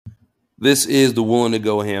This is the Willing to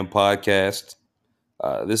Go Ham podcast.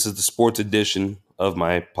 This is the sports edition of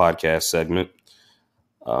my podcast segment.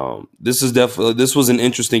 This was an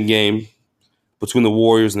interesting game between the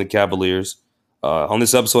Warriors and the Cavaliers. On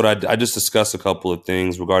this episode, I just discussed a couple of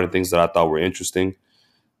things regarding things that I thought were interesting.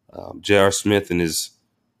 J.R. Smith and his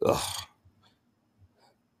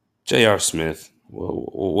J.R. Smith,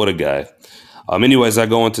 what a guy. Anyways, I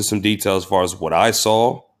go into some details as far as what I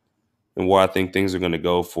saw and where I think things are going to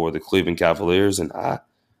go for the Cleveland Cavaliers, and I'm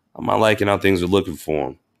not liking how things are looking for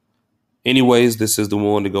them. Anyways, this is the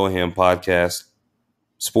Willing to Go Ham podcast,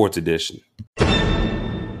 sports edition.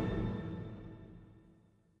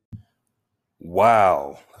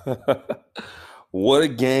 Wow. What a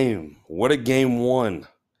game. What a game one.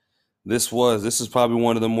 This is probably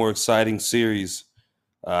one of the more exciting series,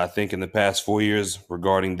 I think, in the past 4 years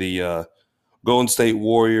regarding the Golden State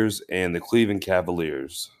Warriors and the Cleveland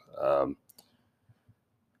Cavaliers.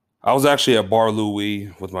 I was actually at Bar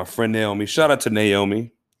Louie with my friend Naomi. Shout out to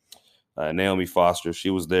Naomi Foster.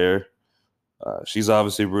 She was there. She's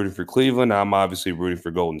obviously rooting for Cleveland. I'm obviously rooting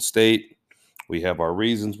for Golden State. We have our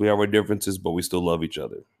reasons. We have our differences, but we still love each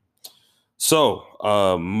other. So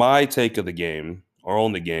my take of the game, or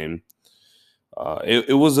on the game,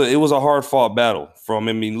 it was a hard fought battle.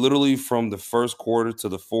 Literally from the first quarter to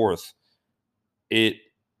the fourth, it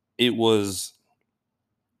was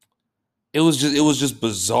just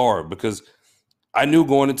bizarre because I knew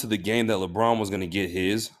going into the game that LeBron was going to get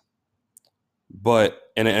his, but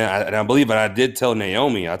I believe, and I did tell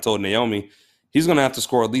Naomi, I told Naomi he's going to have to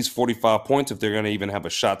score at least 45 points if they're going to even have a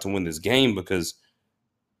shot to win this game, because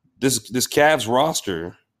this Cavs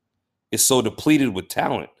roster is so depleted with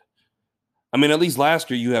talent. I mean, at least last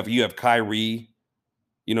year you have Kyrie,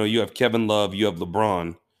 you have Kevin Love, you have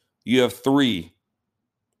LeBron, you have three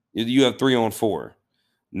on four.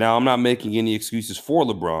 Now, I'm not making any excuses for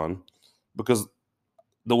LeBron, because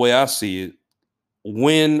the way I see it,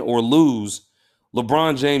 win or lose,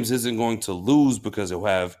 LeBron James isn't going to lose because he'll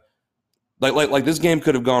have like this game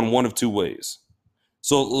could have gone one of two ways.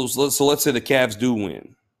 So let's say the Cavs do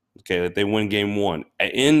win. Okay, that they win game one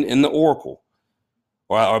in the Oracle.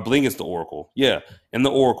 Or I believe it's the Oracle. Yeah, in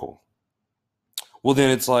the Oracle. Well,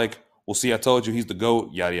 then it's like, well, see, I told you he's the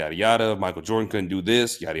GOAT, yada, yada, yada. Michael Jordan couldn't do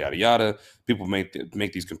this, yada, yada, yada. People make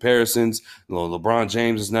these comparisons. LeBron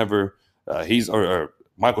James has never, or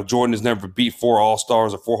Michael Jordan has never beat 4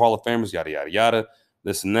 All-Stars or 4 Hall of Famers, yada, yada, yada,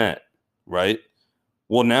 this and that, right?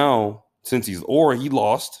 Well, now, since he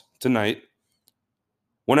lost tonight,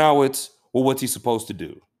 well, now what's he supposed to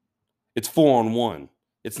do? It's 4-on-1.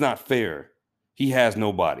 It's not fair. He has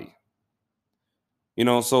nobody.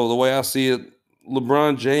 So the way I see it,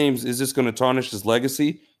 LeBron James, is this going to tarnish his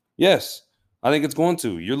legacy? Yes, I think it's going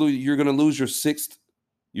to. You're going to lose your sixth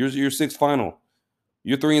final.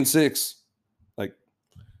 You're 3-6. Like,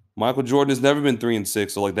 Michael Jordan has never been 3-6,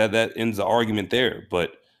 so like that ends the argument there.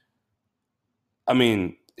 But I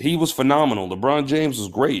mean, he was phenomenal. LeBron James was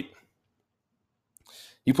great.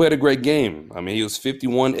 He played a great game. I mean, he was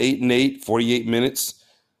 51, 8-8, 48 minutes.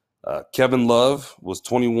 Kevin Love was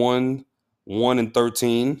 21,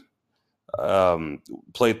 1-13.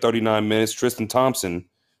 Played 39 minutes. Tristan Thompson,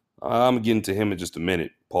 I'm getting to him in just a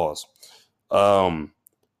minute. Pause.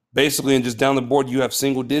 Basically, and just down the board, you have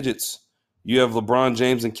single digits. You have LeBron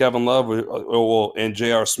James and Kevin Love, and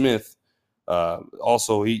J.R. Smith.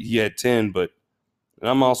 Also, he had 10, but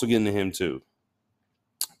I'm also getting to him too.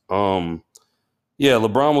 Yeah,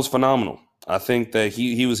 LeBron was phenomenal. I think that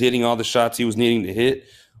he was hitting all the shots he was needing to hit,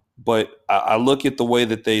 but I look at the way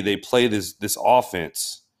that they play this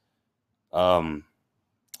offense. I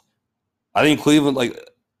think Cleveland,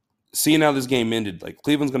 seeing how this game ended,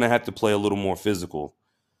 Cleveland's going to have to play a little more physical,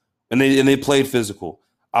 and they played physical.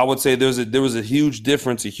 I would say there was a huge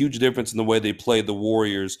difference in the way they played the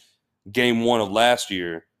Warriors game one of last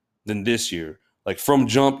year than this year. Like, from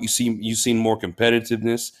jump, you've seen more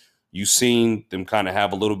competitiveness. You've seen them kind of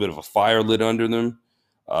have a little bit of a fire lit under them.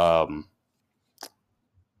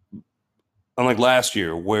 Unlike last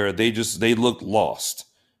year, where they looked lost.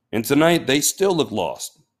 And tonight, they still look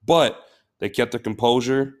lost. But they kept their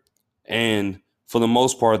composure, and for the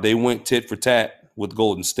most part, they went tit for tat with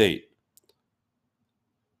Golden State.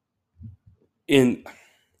 And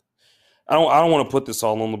I don't want to put this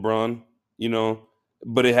all on LeBron,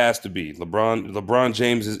 but it has to be. LeBron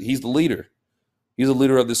James he's the leader. He's the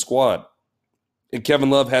leader of this squad. And Kevin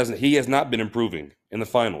Love has not been improving in the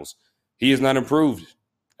finals. He has not improved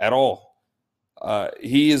at all.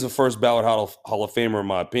 He is a first ballot Hall of Famer in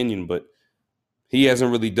my opinion, but he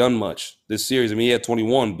hasn't really done much this series. I mean, he had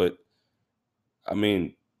 21, but I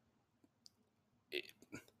mean,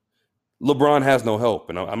 LeBron has no help,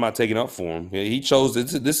 and I'm not taking up for him. He chose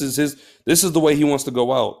this. This is the way he wants to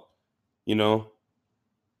go out. You know,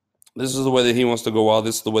 this is the way that he wants to go out.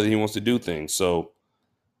 This is the way that he wants to do things. So,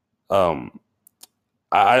 um,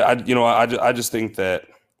 I just think that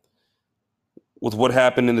with what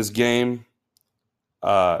happened in this game,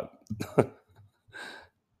 uh,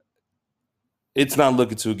 it's not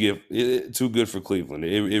looking too good for Cleveland.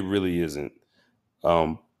 It really isn't.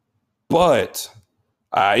 Um, but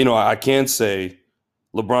I can say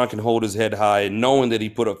LeBron can hold his head high, knowing that he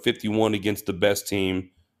put up 51 against the best team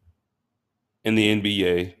in the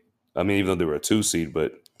NBA. I mean, even though they were a 2 seed,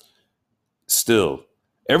 but still,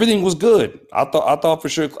 everything was good. I thought for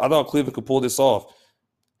sure. I thought Cleveland could pull this off.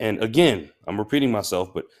 And again, I'm repeating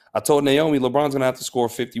myself, but I told Naomi LeBron's gonna have to score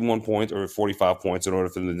 51 points or 45 points in order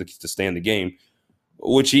for them to stay in the game,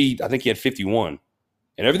 which I think he had 51.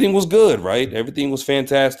 And everything was good, right? Everything was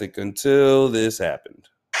fantastic until this happened.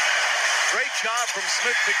 Great job from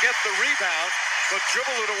Smith to get the rebound, but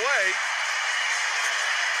dribble it away.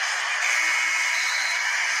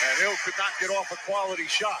 And Hill could not get off a quality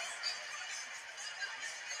shot.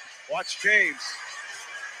 Watch James.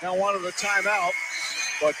 Now wanted a timeout,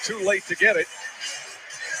 but too late to get it.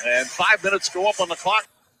 And 5 minutes go up on the clock.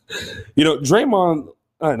 Draymond,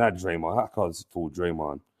 not Draymond. I call this fool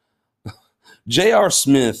Draymond. J.R.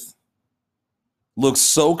 Smith looks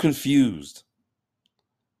so confused.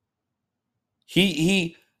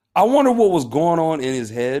 I wonder what was going on in his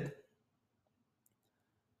head.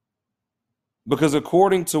 Because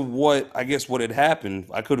according to what had happened,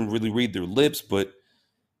 I couldn't really read their lips, but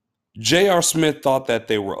J.R. Smith thought that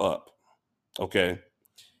they were up. Okay.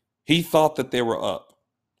 He thought that they were up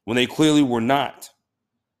when they clearly were not.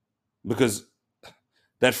 Because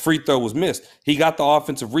that free throw was missed. He got the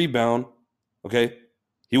offensive rebound. Okay.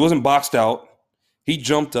 He wasn't boxed out. He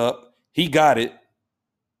jumped up. He got it.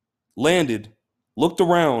 Landed. Looked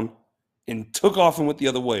around. And took off and went the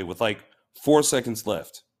other way with like 4 seconds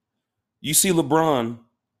left. You see LeBron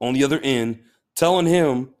on the other end telling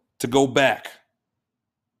him to go back.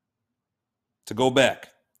 To go back.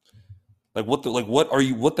 What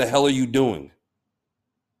the hell are you doing?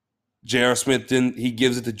 J.R. Smith he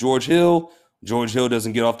gives it to George Hill. George Hill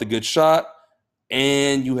doesn't get off the good shot,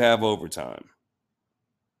 and you have overtime.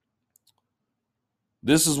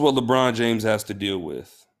 This is what LeBron James has to deal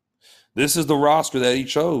with. This is the roster that he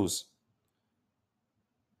chose.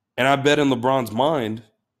 And I bet in LeBron's mind,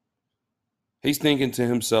 he's thinking to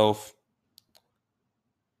himself,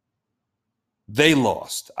 they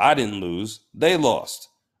lost. I didn't lose. They lost.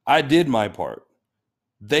 I did my part.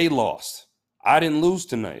 They lost. I didn't lose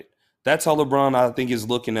tonight. That's how LeBron, I think, is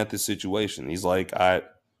looking at this situation. He's like, I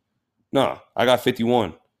got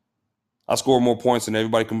 51. I scored more points than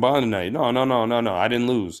everybody combined tonight. No. I didn't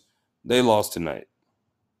lose. They lost tonight.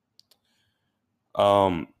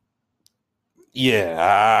 Whatever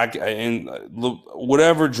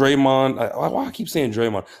Draymond. Why I keep saying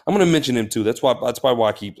Draymond? I'm going to mention him too. That's probably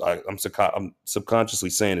why I'm subconsciously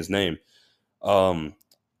saying his name.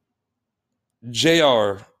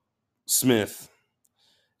 J.R. Smith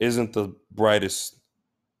isn't the brightest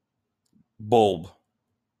bulb.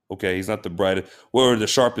 Okay, he's not the brightest or the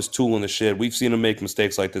sharpest tool in the shed. We've seen him make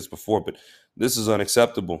mistakes like this before, but this is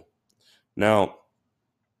unacceptable. Now,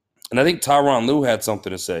 and I think Tyronn Lue had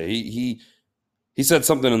something to say. He said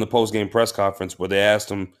something in the post-game press conference where they asked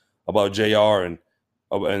him about JR and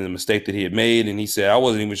the mistake that he had made, and he said, I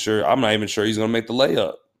wasn't even sure. I'm not even sure he's going to make the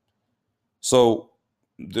layup. So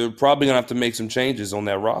they're probably going to have to make some changes on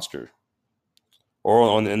that roster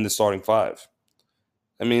or in the starting five.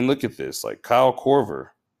 I mean, look at this. Like Kyle Korver.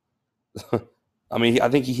 I mean, I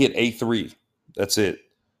think he hit A3. That's it.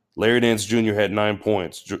 Larry Nance Jr. had 9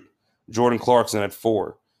 points. Jordan Clarkson had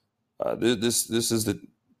 4. This is the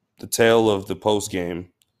tale of the post game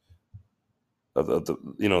of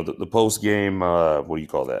the post game. What do you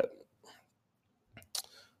call that?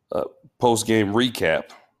 Post game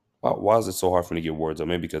recap. Why is it so hard for me to get words out?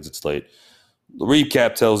 Maybe because it's late. The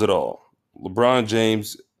recap tells it all. LeBron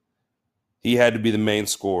James, he had to be the main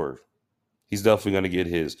scorer. He's definitely going to get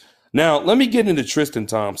his. Now, let me get into Tristan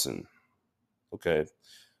Thompson. Okay.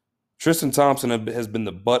 Tristan Thompson has been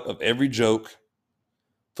the butt of every joke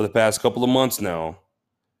for the past couple of months now,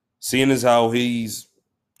 seeing as how he's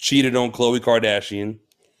cheated on Khloe Kardashian.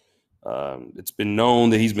 It's been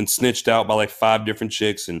known that he's been snitched out by like 5 different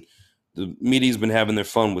chicks, and the media's been having their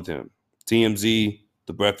fun with him. TMZ,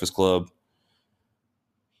 The Breakfast Club.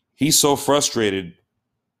 He's so frustrated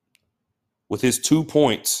with his 2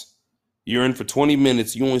 points. You're in for 20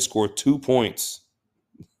 minutes. You only scored 2 points.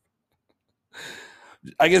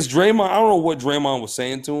 I guess Draymond, I don't know what Draymond was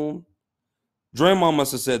saying to him, Draymond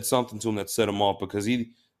must have said something to him that set him off because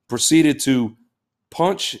he proceeded to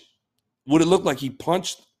punch what it looked like he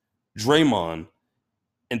punched Draymond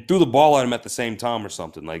and threw the ball at him at the same time or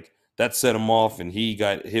something. Like that set him off, and he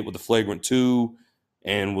got hit with the flagrant 2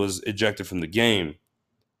 and was ejected from the game.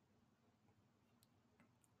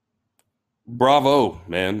 Bravo,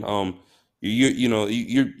 man.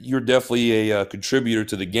 You're definitely a contributor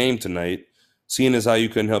to the game tonight. Seeing as how you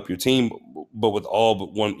couldn't help your team, but with all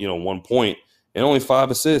but 1 point and only 5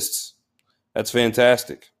 assists. That's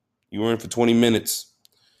fantastic. You were in for 20 minutes.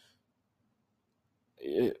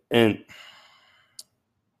 And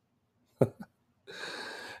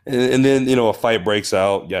then a fight breaks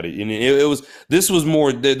out. This was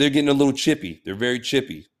more. They're getting a little chippy. They're very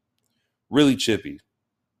chippy, really chippy,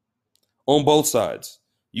 on both sides.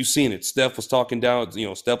 You've seen it. Steph was talking down.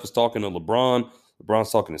 Steph was talking to LeBron.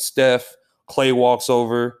 LeBron's talking to Steph. Clay walks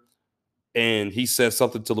over, and he says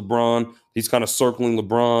something to LeBron. He's kind of circling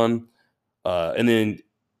LeBron, and then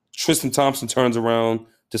Tristan Thompson turns around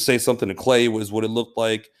to say something to Clay. Was what it looked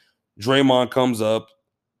like. Draymond comes up,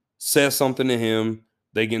 says something to him.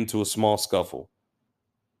 They get into a small scuffle.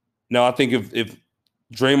 Now, I think if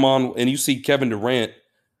Draymond, and you see Kevin Durant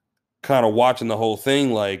kind of watching the whole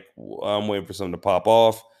thing, like, I'm waiting for something to pop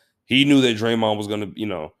off. He knew that Draymond was going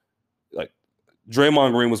to, like,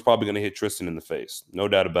 Draymond Green was probably going to hit Tristan in the face. No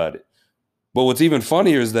doubt about it. But what's even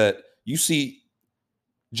funnier is that you see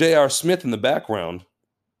J.R. Smith in the background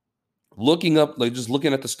looking up, like just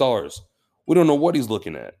looking at the stars. We don't know what he's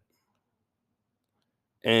looking at.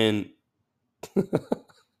 And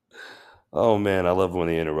oh man, I love when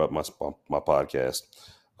they interrupt my podcast.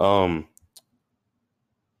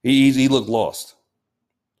 He looked lost.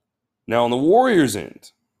 Now on the Warriors'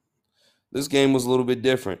 end, this game was a little bit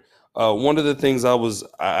different. One of the things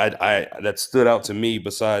that stood out to me,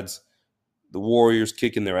 besides the Warriors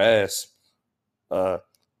kicking their ass,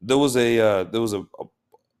 there was something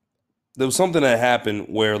that happened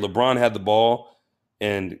where LeBron had the ball,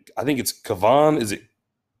 and I think it's Kevon. Is it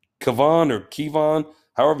Kevon or Kevon?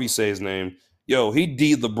 However you say his name. Yo, he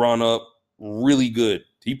D'd LeBron up really good.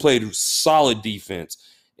 He played solid defense.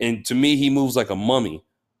 And to me, he moves like a mummy.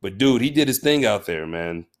 But, dude, he did his thing out there,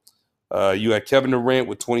 man. You had Kevin Durant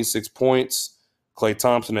with 26 points. Klay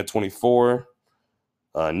Thompson at 24.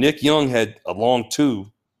 Nick Young had a long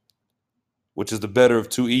 2, which is the better of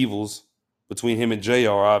 2 evils between him and JR,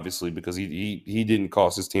 obviously, because he didn't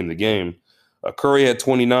cost his team the game. Curry had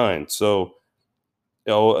 29. So,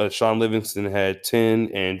 Sean Livingston had 10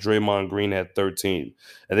 and Draymond Green had 13.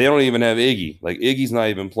 And they don't even have Iggy. Like, Iggy's not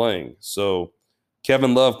even playing. So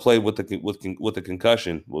Kevin Love played with the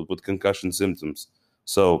concussion, with concussion symptoms.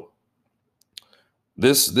 So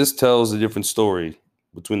this tells a different story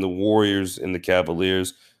between the Warriors and the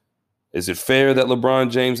Cavaliers. Is it fair that LeBron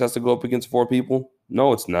James has to go up against 4 people?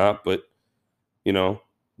 No, it's not. But,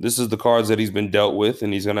 this is the cards that he's been dealt with,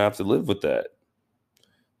 and he's going to have to live with that.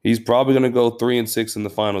 He's probably going to go 3-6 in the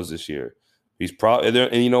finals this year. He's probably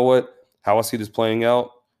there, and you know what? How I see this playing out,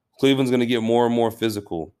 Cleveland's going to get more and more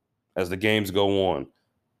physical as the games go on,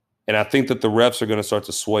 and I think that the refs are going to start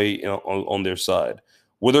to sway on their side.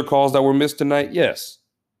 Were there calls that were missed tonight? Yes,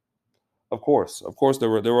 of course. There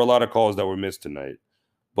were a lot of calls that were missed tonight,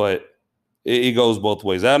 but it goes both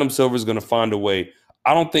ways. Adam Silver is going to find a way.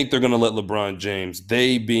 I don't think they're going to let LeBron James,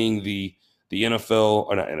 they being the NFL,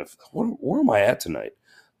 or not NFL. Where am I at tonight?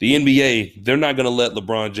 The NBA, they're not going to let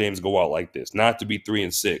LeBron James go out like this, not to be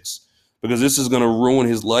 3-6, because this is going to ruin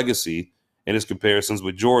his legacy and his comparisons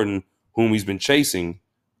with Jordan, whom he's been chasing,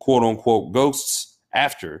 quote unquote, ghosts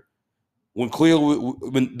after, when clearly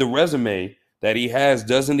when the resume that he has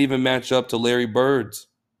doesn't even match up to Larry Bird's.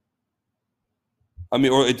 I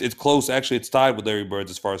mean, or it's close. Actually, it's tied with Larry Bird's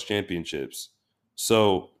as far as championships.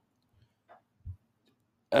 So,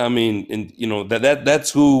 I mean, and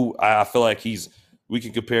that's who I feel like we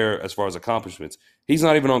can compare as far as accomplishments. He's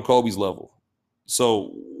not even on Kobe's level.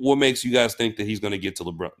 So what makes you guys think that he's going to get to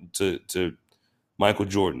LeBron, to Michael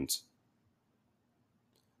Jordan's?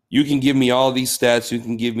 You can give me all these stats. You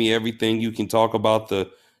can give me everything. You can talk about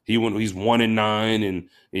he's 1-9 and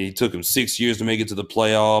it took him 6 years to make it to the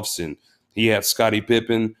playoffs, and he had Scottie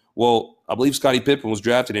Pippen. Well, I believe Scottie Pippen was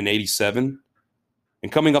drafted in 87,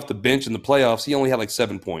 and coming off the bench in the playoffs, he only had like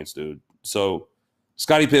 7 points, dude. So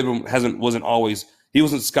Scottie Pippen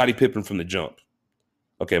wasn't Scottie Pippen from the jump.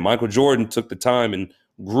 Okay, Michael Jordan took the time and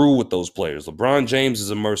grew with those players. LeBron James is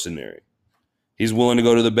a mercenary. He's willing to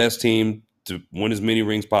go to the best team to win as many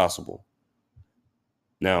rings possible.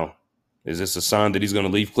 Now, is this a sign that he's going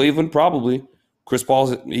to leave Cleveland? Probably. Chris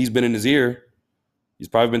Paul, he's been in his ear. He's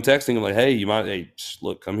probably been texting him like, hey,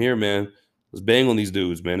 look, come here, man. Let's bang on these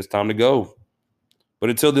dudes, man. It's time to go. But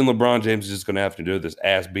until then, LeBron James is just going to have to do this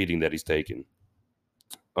ass beating that he's taking.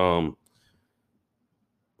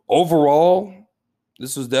 Overall,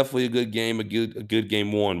 this was definitely a good game, a good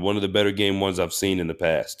game one of the better game ones I've seen in the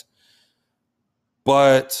past.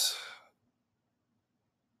 But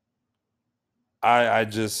I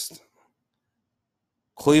just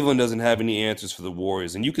Cleveland doesn't have any answers for the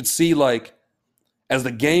Warriors. And you could see, like, as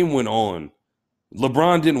the game went on,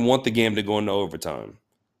 LeBron didn't want the game to go into overtime.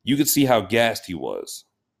 You could see how gassed he was.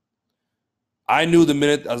 I knew the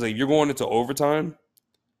minute I was like, you're going into overtime,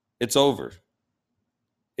 it's over.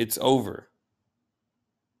 It's over.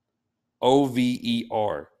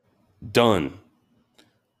 OVER. Done.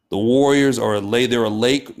 The Warriors are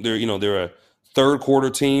they're a third quarter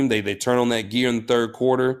team. They turn on that gear in the third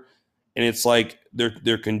quarter, and it's like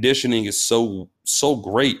their conditioning is so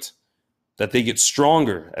great that they get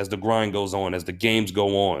stronger as the grind goes on, as the games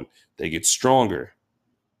go on. They get stronger.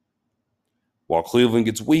 While Cleveland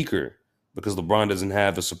gets weaker because LeBron doesn't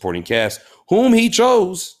have a supporting cast, whom he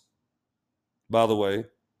chose, by the way.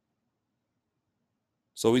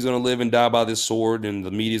 So he's going to live and die by this sword, and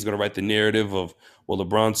the media is going to write the narrative of, well,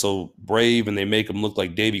 LeBron's so brave, and they make him look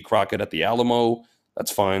like Davy Crockett at the Alamo.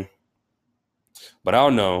 That's fine. But I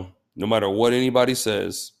don't know. No matter what anybody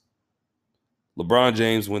says, LeBron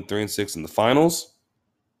James went 3-6 in the finals.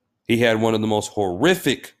 He had one of the most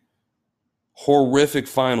horrific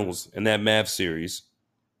finals in that Mavs series.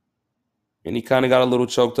 And he kind of got a little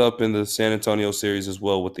choked up in the San Antonio series as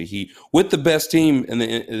well with the Heat, with the best team in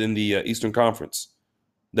the Eastern Conference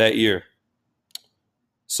that year.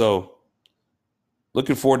 So,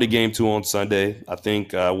 looking forward to Game 2 on Sunday. I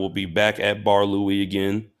think we'll be back at Bar Louie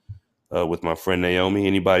again with my friend Naomi.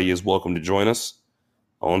 Anybody is welcome to join us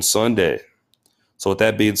on Sunday. So, with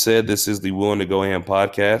that being said, this is the Willing to Go Ham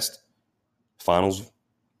podcast. Finals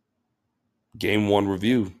Game 1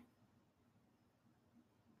 review.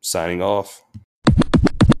 Signing off.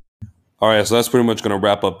 All right, so that's pretty much going to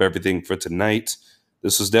wrap up everything for tonight.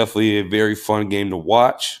 This was definitely a very fun game to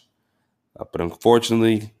watch. But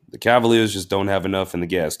unfortunately, the Cavaliers just don't have enough in the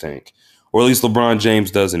gas tank. Or at least LeBron James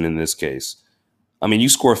doesn't in this case. I mean, you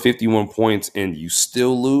score 51 points and you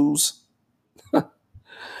still lose?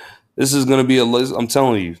 This is going to be I'm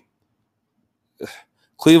telling you.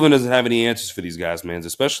 Cleveland doesn't have any answers for these guys, man,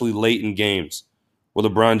 especially late in games where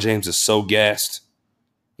LeBron James is so gassed.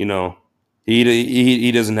 You know,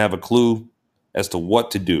 he doesn't have a clue as to what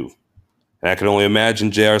to do. And I can only imagine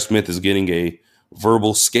J.R. Smith is getting a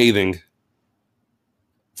verbal scathing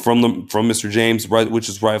from Mr. James, right, which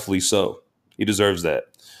is rightfully so. He deserves that.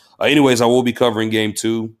 Anyways, I will be covering Game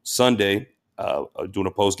 2 Sunday, doing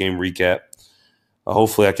a post-game recap.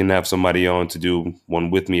 Hopefully I can have somebody on to do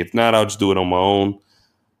one with me. If not, I'll just do it on my own.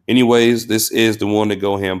 Anyways, this is the One to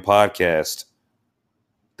Go Ham podcast.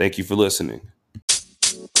 Thank you for listening.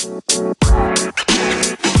 You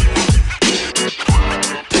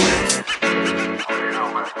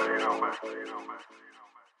know, man.